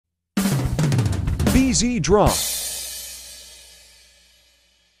BZ Drum.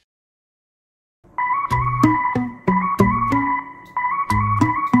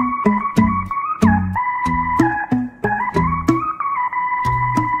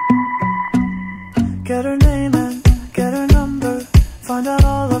 Get her name and get her number. Find out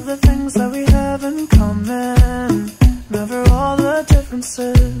all of the things that we have in common. Never all the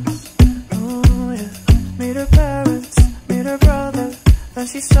differences. Oh yeah. Meet her parents, meet her brother. Then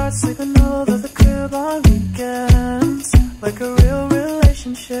she starts sleeping over the crib on weekends. Like a real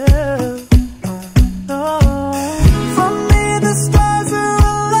relationship. Oh no. For me the stars are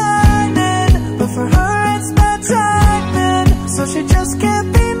aligning, but for her it's bad timing. So she just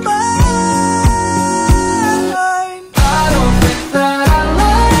can't be mine.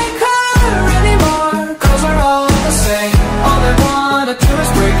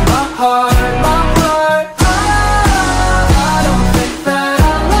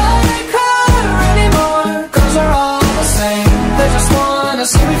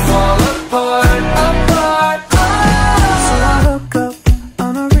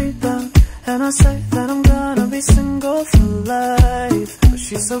 Say that I'm gonna be single for life, but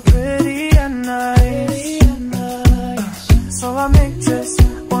she's so pretty and nice. So I make just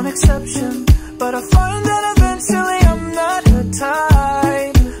one exception, but I find that eventually I'm not her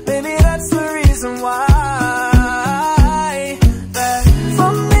type. Maybe that's the reason why. That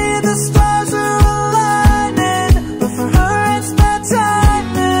for me the stars are aligning, but for her it's bad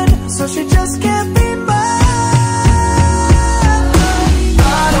timing. So she just can't be mine.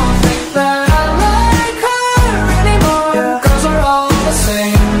 I don't think that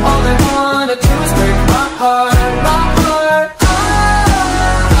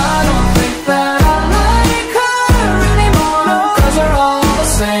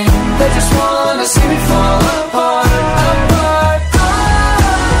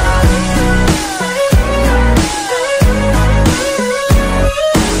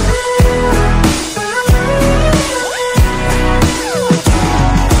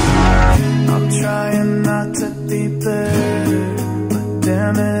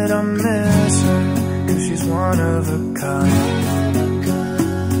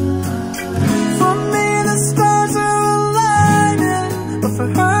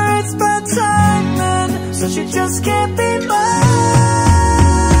she just can't be mine.